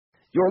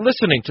You're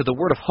listening to the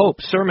Word of Hope,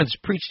 sermons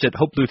preached at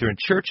Hope Lutheran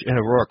Church in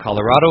Aurora,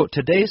 Colorado.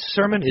 Today's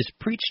sermon is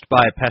preached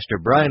by Pastor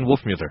Bryan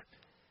Wolfmueller.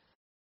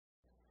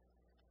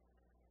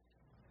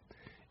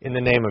 In the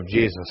name of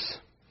Jesus,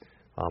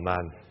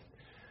 amen.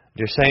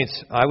 Dear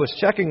saints, I was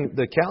checking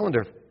the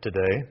calendar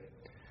today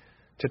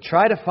to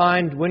try to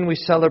find when we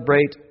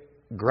celebrate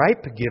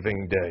Gripe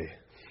Giving Day.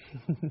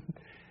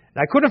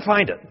 I couldn't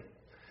find it.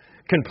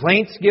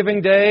 Complaints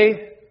Giving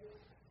Day,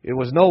 it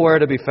was nowhere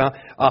to be found.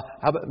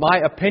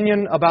 My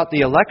opinion about the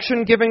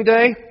election giving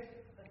day,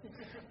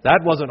 that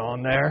wasn't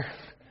on there.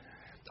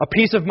 A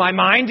piece of my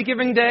mind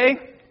giving day,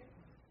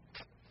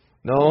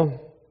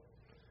 no.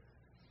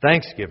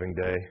 Thanksgiving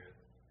Day.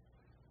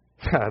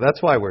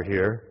 That's why we're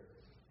here.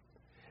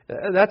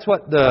 That's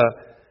what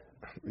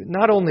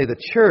not only the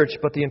church,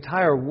 but the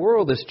entire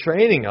world is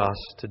training us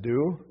to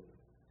do.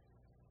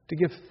 To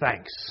give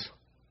thanks.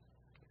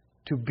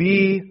 To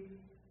be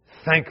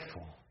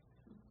thankful.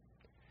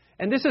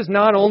 And this is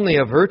not only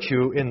a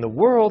virtue in the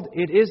world,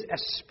 it is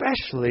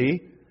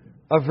especially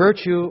a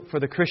virtue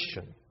for the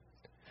Christian.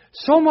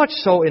 So much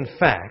so, in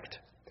fact,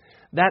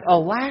 that a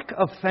lack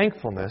of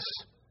thankfulness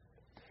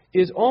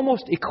is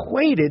almost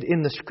equated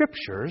in the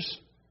Scriptures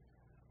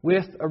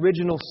with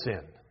original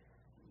sin.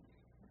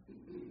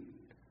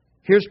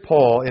 Here's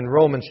Paul in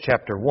Romans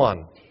chapter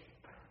 1.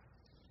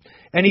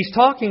 And he's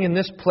talking in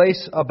this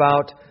place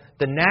about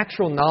the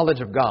natural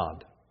knowledge of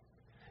God.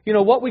 You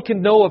know, what we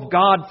can know of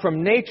God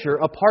from nature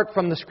apart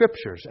from the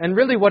Scriptures. And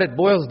really what it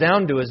boils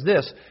down to is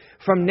this.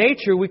 From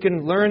nature we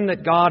can learn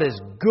that God is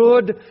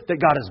good,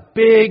 that God is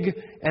big,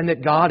 and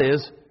that God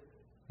is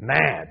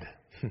mad.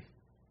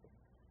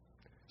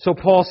 So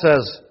Paul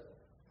says,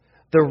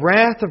 the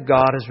wrath of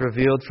God is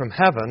revealed from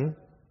heaven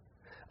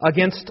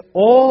against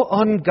all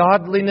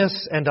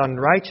ungodliness and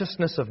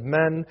unrighteousness of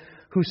men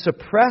who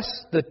suppress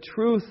the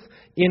truth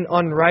in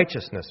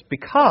unrighteousness,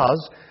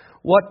 because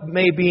what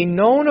may be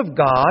known of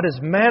God is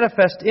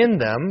manifest in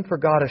them, for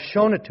God has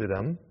shown it to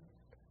them.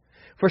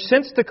 For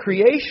since the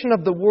creation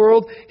of the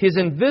world, His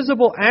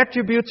invisible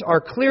attributes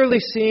are clearly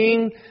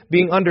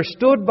being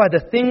understood by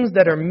the things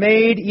that are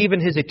made,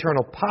 even His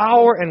eternal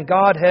power and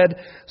Godhead,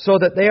 so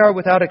that they are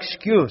without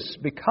excuse.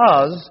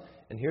 Because,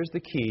 and here's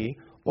the key,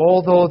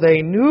 although they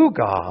knew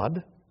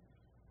God,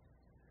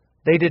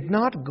 they did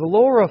not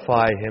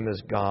glorify Him as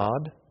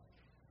God,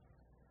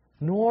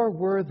 nor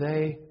were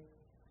they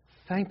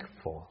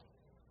thankful,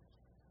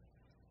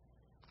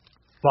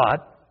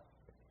 but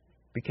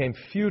became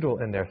futile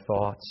in their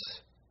thoughts,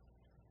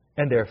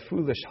 and their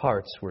foolish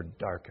hearts were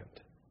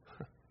darkened.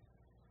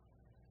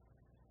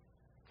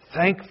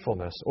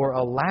 Thankfulness, or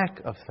a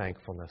lack of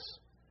thankfulness,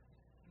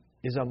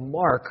 is a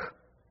mark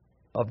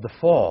of the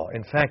fall.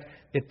 In fact,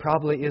 it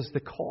probably is the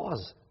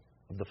cause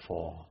of the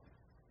fall.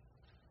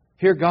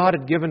 Here God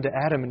had given to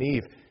Adam and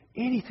Eve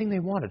anything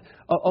they wanted.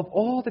 Of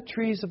all the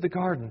trees of the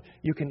garden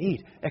you can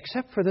eat,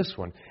 except for this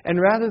one.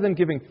 And rather than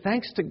giving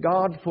thanks to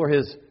God for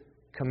His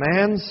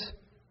commands,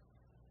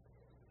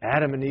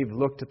 Adam and Eve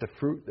looked at the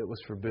fruit that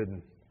was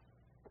forbidden,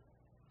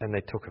 and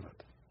they took of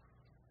it.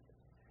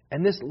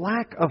 And this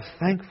lack of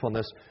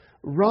thankfulness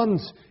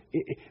runs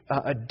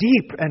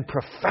deep and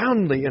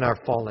profoundly in our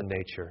fallen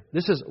nature.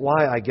 This is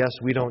why I guess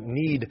we don't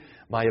need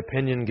my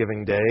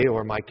opinion-giving day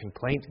or my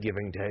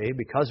complaint-giving day,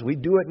 because we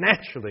do it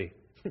naturally,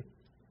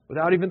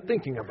 without even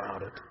thinking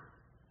about it.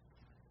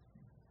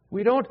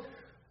 We don't,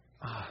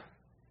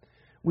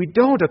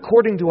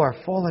 according to our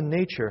fallen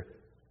nature,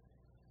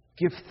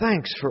 give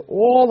thanks for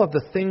all of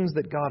the things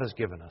that God has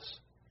given us.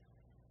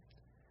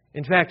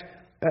 In fact,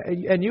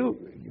 and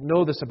you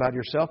know this about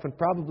yourself, and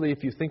probably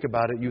if you think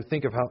about it, you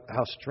think of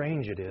how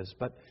strange it is,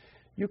 but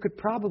you could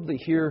probably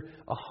hear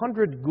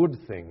 100 good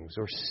things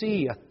or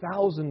see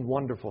 1,000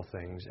 wonderful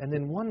things, and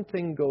then one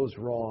thing goes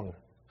wrong.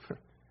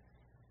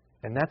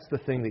 And that's the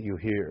thing that you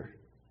hear.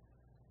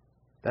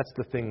 That's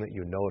the thing that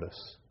you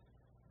notice.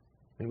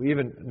 And we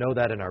even know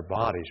that in our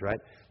bodies, right?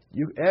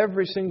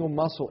 Every single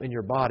muscle in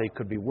your body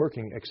could be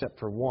working except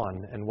for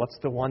one. And what's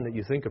the one that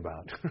you think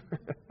about?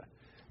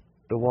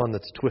 The one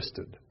that's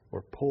twisted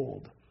or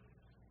pulled.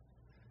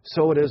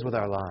 So it is with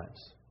our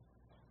lives.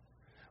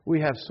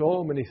 We have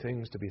so many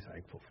things to be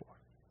thankful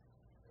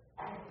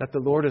for. That the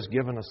Lord has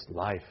given us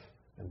life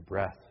and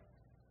breath.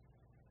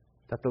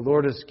 That the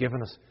Lord has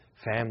given us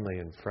family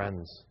and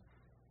friends.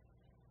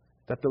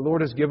 That the Lord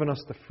has given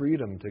us the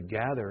freedom to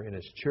gather in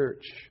His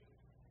church.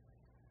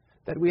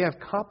 That we have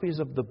copies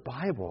of the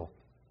Bible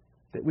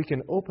that we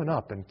can open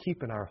up and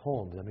keep in our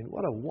homes. I mean,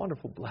 what a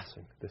wonderful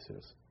blessing this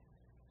is.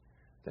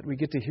 That we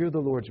get to hear the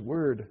Lord's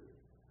Word.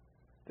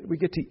 That we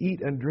get to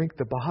eat and drink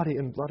the body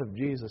and blood of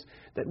Jesus.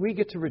 That we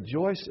get to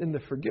rejoice in the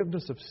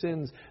forgiveness of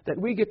sins.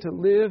 That we get to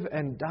live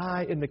and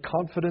die in the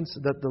confidence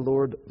that the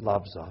Lord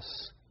loves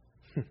us.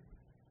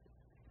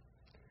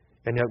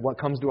 And yet what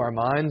comes to our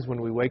minds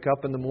when we wake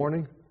up in the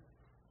morning?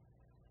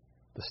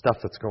 The stuff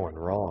that's going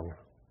wrong.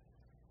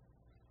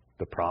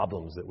 The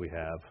problems that we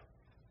have,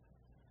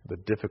 the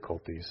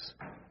difficulties.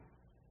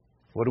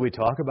 What do we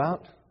talk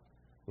about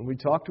when we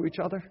talk to each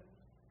other?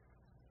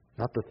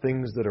 Not the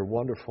things that are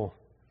wonderful,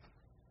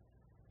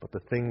 but the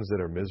things that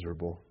are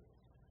miserable.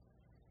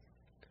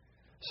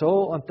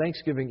 So on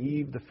Thanksgiving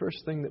Eve, the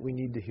first thing that we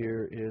need to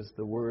hear is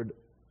the word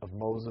of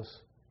Moses,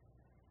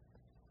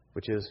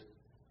 which is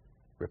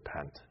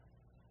repent.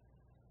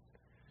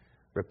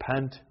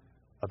 Repent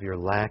of your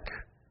lack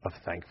of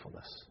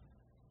thankfulness.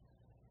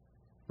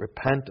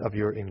 Repent of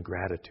your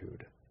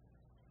ingratitude.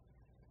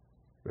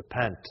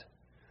 Repent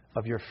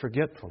of your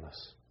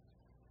forgetfulness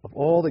of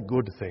all the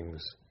good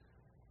things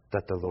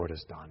that the Lord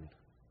has done.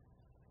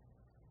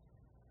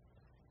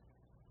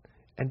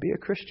 And be a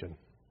Christian.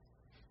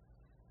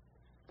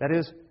 That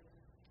is,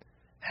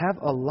 have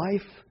a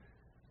life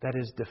that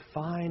is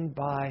defined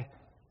by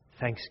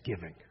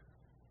thanksgiving.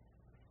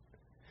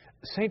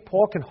 St.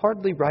 Paul can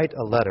hardly write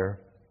a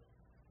letter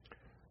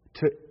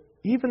to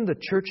even the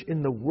church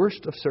in the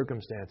worst of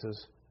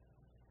circumstances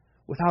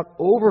without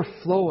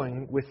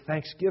overflowing with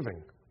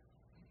thanksgiving.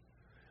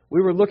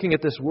 We were looking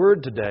at this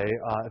word today,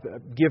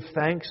 give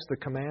thanks, the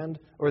command,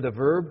 or the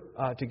verb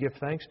to give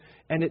thanks.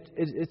 And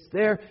it's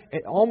there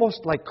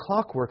almost like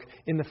clockwork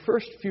in the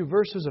first few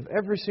verses of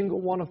every single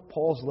one of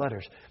Paul's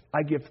letters.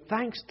 I give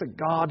thanks to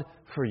God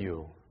for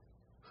you,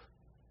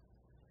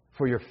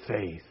 for your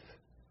faith,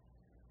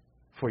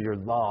 for your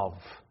love,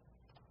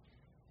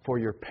 for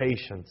your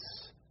patience,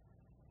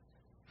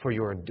 for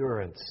your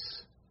endurance.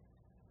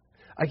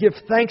 I give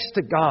thanks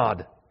to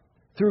God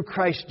through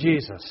Christ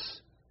Jesus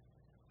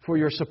for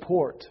your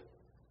support,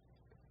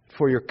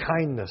 for your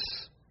kindness,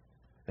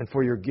 and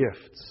for your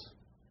gifts.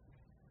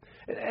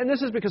 And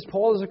this is because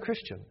Paul is a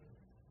Christian.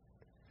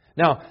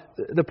 Now,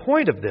 the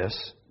point of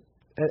this,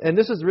 and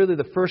this is really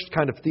the first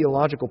kind of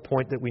theological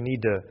point that we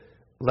need to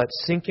let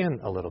sink in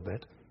a little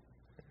bit.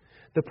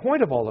 The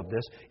point of all of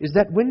this is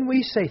that when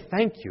we say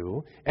thank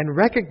you and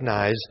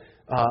recognize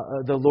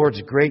the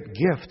Lord's great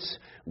gifts,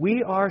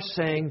 we are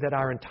saying that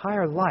our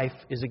entire life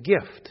is a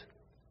gift.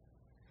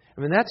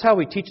 I mean, that's how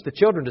we teach the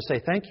children to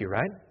say thank you,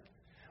 right?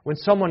 When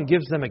someone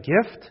gives them a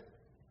gift,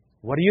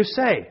 what do you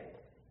say?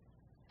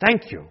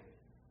 Thank you.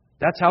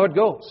 That's how it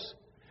goes.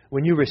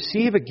 When you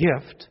receive a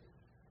gift,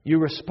 you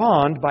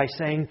respond by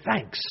saying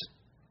thanks.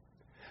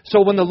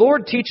 So when the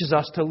Lord teaches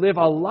us to live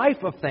a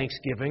life of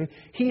thanksgiving,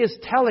 He is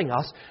telling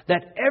us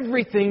that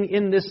everything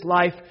in this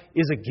life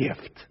is a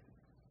gift.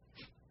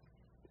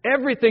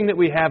 Everything that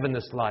we have in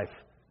this life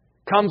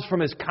comes from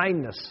His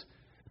kindness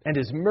and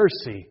His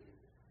mercy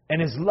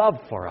and His love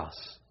for us.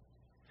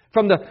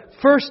 From the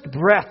first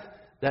breath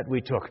that we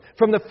took,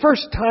 from the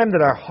first time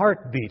that our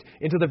heart beat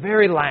into the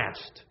very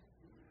last,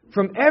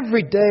 from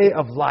every day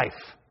of life,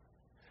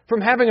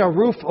 from having a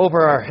roof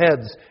over our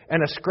heads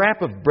and a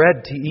scrap of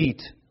bread to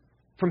eat,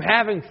 from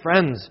having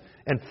friends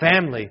and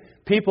family,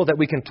 people that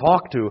we can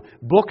talk to,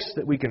 books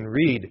that we can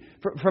read,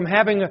 from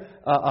having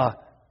a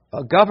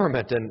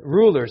government and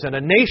rulers and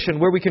a nation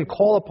where we can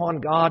call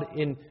upon God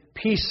in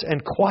peace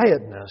and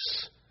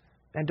quietness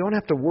and don't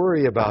have to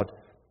worry about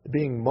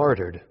being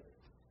martyred.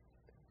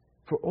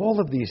 For all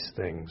of these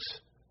things,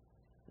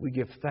 we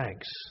give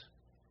thanks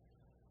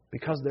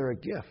because they're a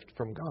gift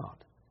from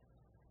God.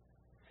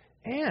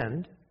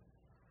 And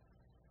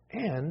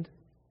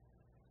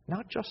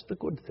not just the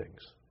good things.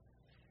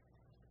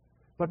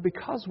 But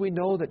because we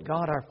know that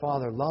God our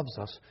Father loves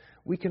us,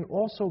 we can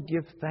also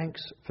give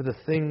thanks for the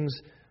things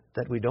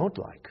that we don't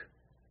like.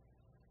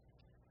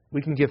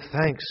 We can give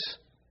thanks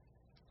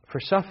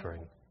for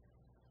suffering.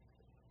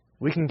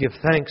 We can give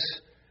thanks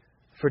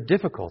for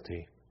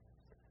difficulty.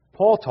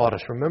 Paul taught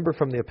us, remember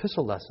from the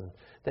epistle lesson,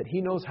 that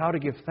he knows how to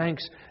give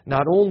thanks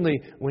not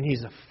only when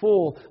he's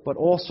full, but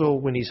also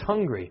when he's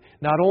hungry.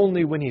 Not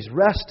only when he's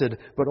rested,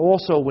 but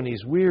also when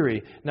he's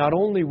weary. Not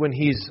only when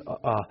he's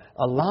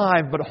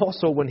alive, but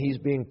also when he's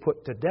being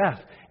put to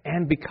death.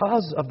 And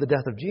because of the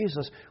death of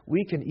Jesus,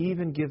 we can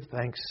even give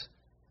thanks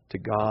to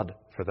God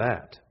for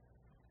that.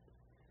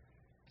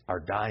 Our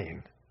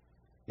dying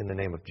in the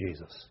name of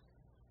Jesus.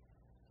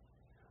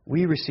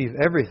 We receive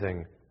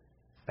everything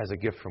as a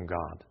gift from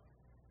God.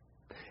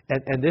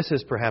 And this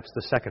is perhaps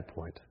the second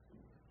point,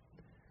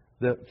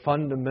 the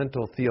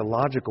fundamental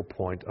theological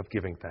point of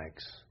giving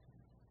thanks.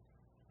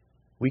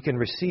 We can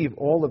receive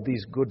all of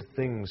these good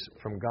things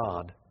from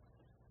God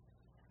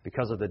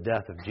because of the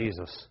death of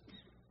Jesus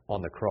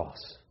on the cross.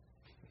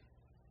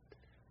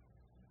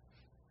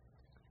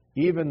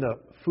 Even the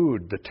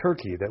food, the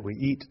turkey that we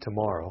eat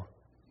tomorrow,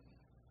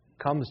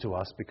 comes to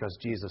us because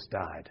Jesus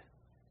died.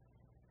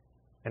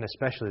 And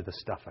especially the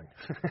stuffing.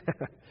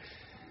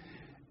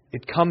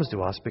 It comes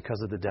to us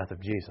because of the death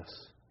of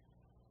Jesus.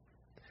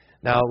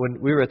 Now, when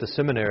we were at the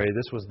seminary,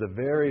 this was the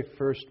very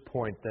first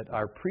point that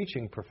our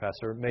preaching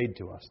professor made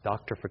to us,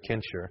 Dr.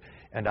 Verkincher,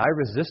 and I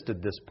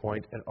resisted this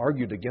point and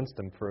argued against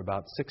him for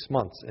about 6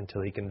 months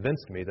until he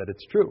convinced me that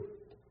it's true.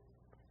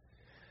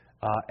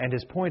 And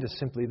his point is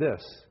simply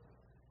this,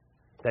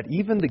 that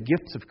even the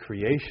gifts of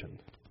creation,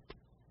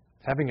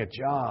 having a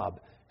job,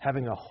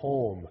 having a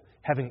home,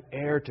 having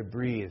air to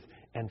breathe,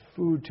 and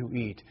food to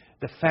eat,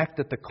 the fact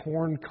that the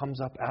corn comes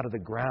up out of the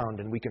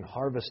ground and we can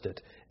harvest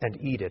it and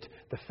eat it,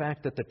 the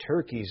fact that the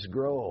turkeys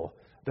grow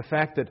The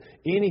fact that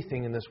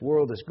anything in this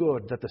world is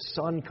good, that the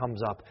sun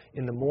comes up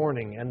in the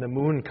morning and the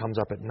moon comes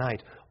up at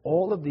night.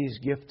 All of these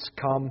gifts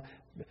come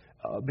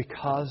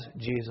because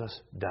Jesus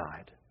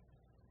died.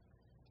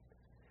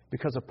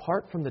 Because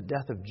apart from the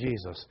death of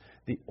Jesus,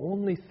 the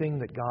only thing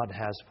that God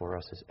has for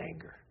us is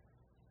anger.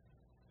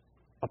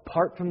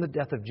 Apart from the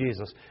death of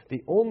Jesus,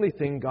 the only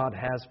thing God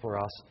has for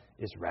us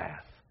is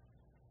wrath.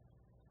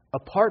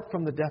 Apart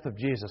from the death of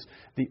Jesus,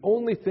 the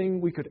only thing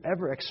we could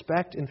ever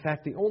expect, in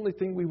fact, the only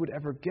thing we would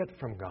ever get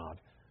from God,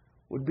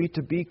 would be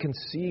to be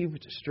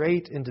conceived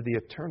straight into the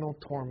eternal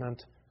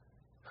torment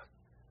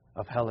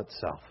of hell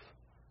itself.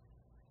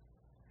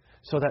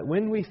 So that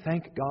when we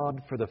thank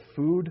God for the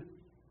food,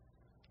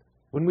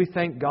 when we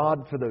thank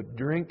God for the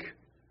drink,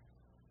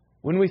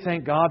 when we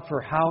thank God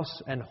for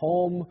house and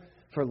home,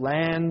 for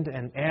land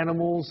and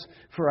animals,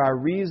 for our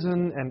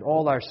reason and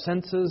all our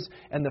senses,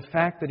 and the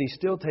fact that He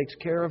still takes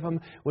care of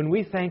them, when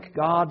we thank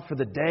God for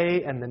the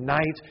day and the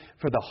night,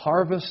 for the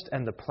harvest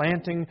and the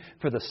planting,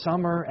 for the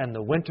summer and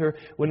the winter,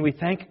 when we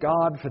thank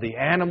God for the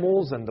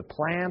animals and the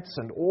plants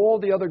and all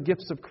the other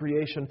gifts of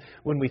creation,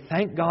 when we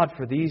thank God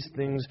for these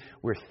things,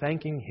 we're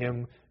thanking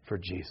Him for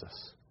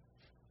Jesus,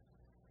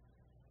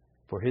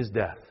 for His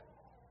death,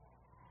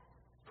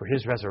 for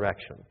His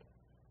resurrection,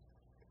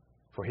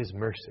 for His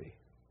mercy.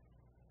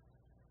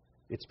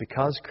 It's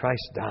because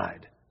Christ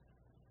died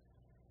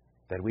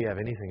that we have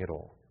anything at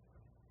all.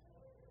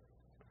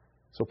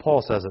 So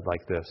Paul says it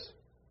like this: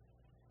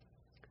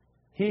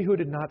 He who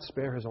did not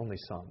spare His only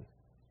Son,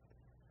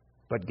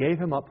 but gave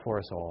Him up for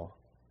us all,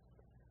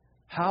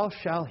 how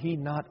shall He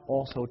not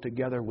also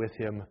together with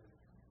Him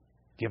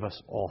give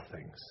us all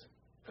things?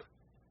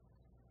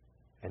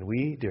 And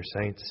we, dear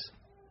saints,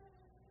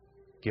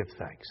 give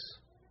thanks.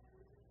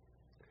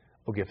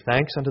 Oh, give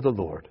thanks unto the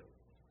Lord,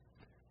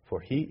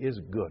 for He is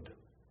good,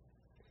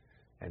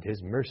 and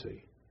His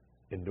mercy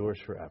endures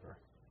forever.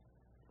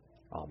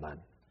 Amen.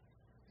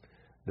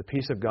 The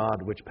peace of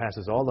God, which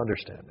passes all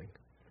understanding,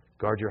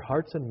 guard your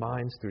hearts and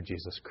minds through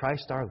Jesus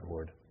Christ our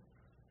Lord.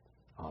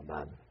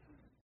 Amen.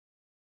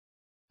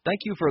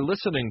 Thank you for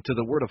listening to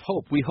the Word of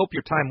Hope. We hope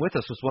your time with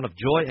us was one of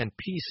joy and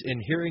peace in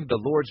hearing the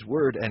Lord's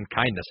Word and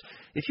kindness.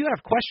 If you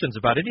have questions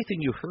about anything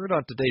you heard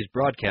on today's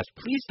broadcast,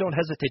 please don't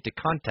hesitate to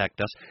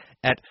contact us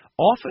at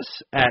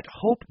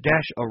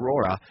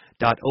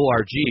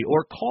office@hope-aurora.org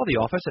or call the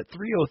office at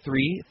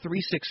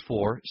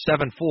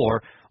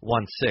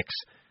 303-364-7416.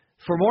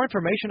 For more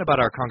information about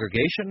our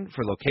congregation,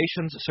 for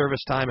locations,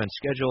 service time, and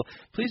schedule,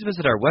 please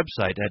visit our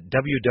website at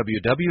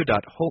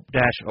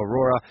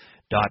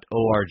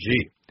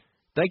www.hope-aurora.org.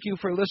 Thank you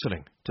for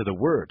listening to the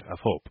Word of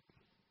Hope.